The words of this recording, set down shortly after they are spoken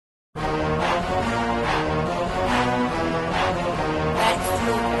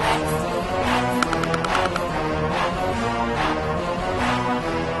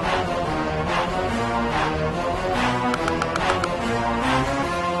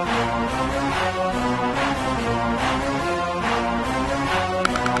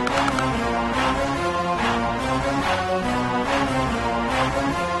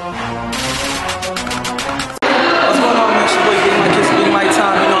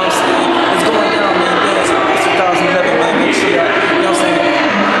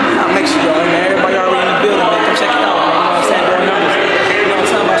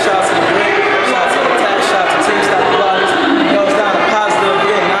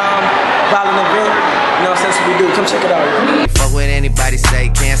come check it out. Fuck what anybody say,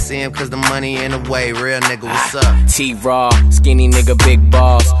 can't see him cause the money in the way. Real nigga, what's up? T-Raw, skinny nigga, big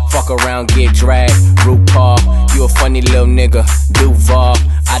balls. Fuck around, get dragged. RuPaul, you a funny little nigga. Duval,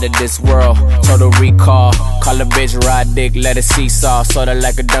 out of this world. Total recall, call a bitch, ride dick, let it seesaw. Sorta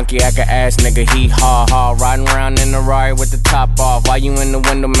like a donkey, act a ass nigga, he ha ha. Riding around in the Rari with the top off. Why you in the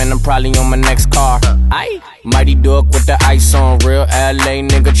window, man? I'm probably on my next car. Aye. Mighty Duck with the ice on. Real LA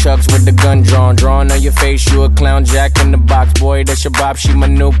nigga, Chucks with the gun drawn. Drawn on your face, you a clown, Jack in the box. Boy, that's your bop, she my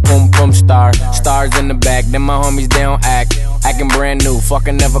new boom boom star. Stars in the back, then my homies, they don't act. Acting brand new,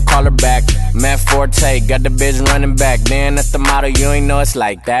 fucking never call her back. Matt Forte, got the bitch running back. Then that's the motto, you ain't know it's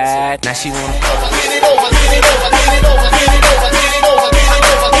like that. Now she wanna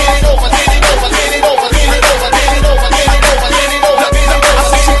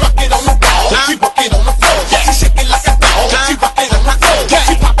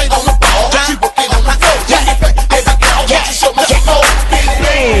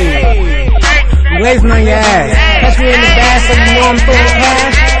Glazing on your ass. Catch me in the bag so you know I'm throwing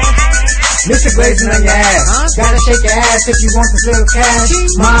cash. Mr. Glazing on your ass. Gotta shake your ass if you want this little cash.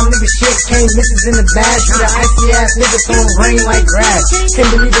 Mom nigga shit, can't misses in the bag. You the icy ass nigga throwing rain like grass. Can't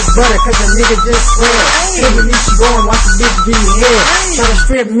believe it's butter cause the nigga just swear. Can't believe she going watch the bitch give me head. Try to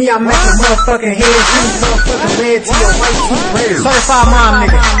strip me, I'm at your motherfucking head. You motherfucking red to your white teeth red. Certified mom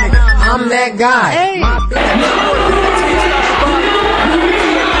nigga. I'm that guy. My bitch.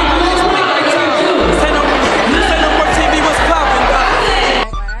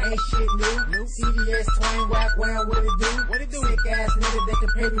 CVS, twin, whack, well, what it do? Sick ass nigga that can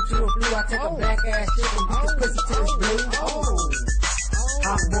pay me to a blue. I take a black ass shit and beat the pussy till it's blue.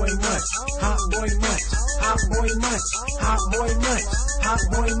 Hot boy munch, hot boy munch, hot boy munch, hot boy munch, hot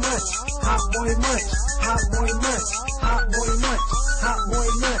boy munch, hot boy munch, hot boy munch, hot boy munch, hot boy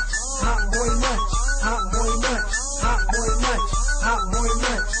munch, hot boy munch, hot boy munch, hot boy munch, hot boy munch.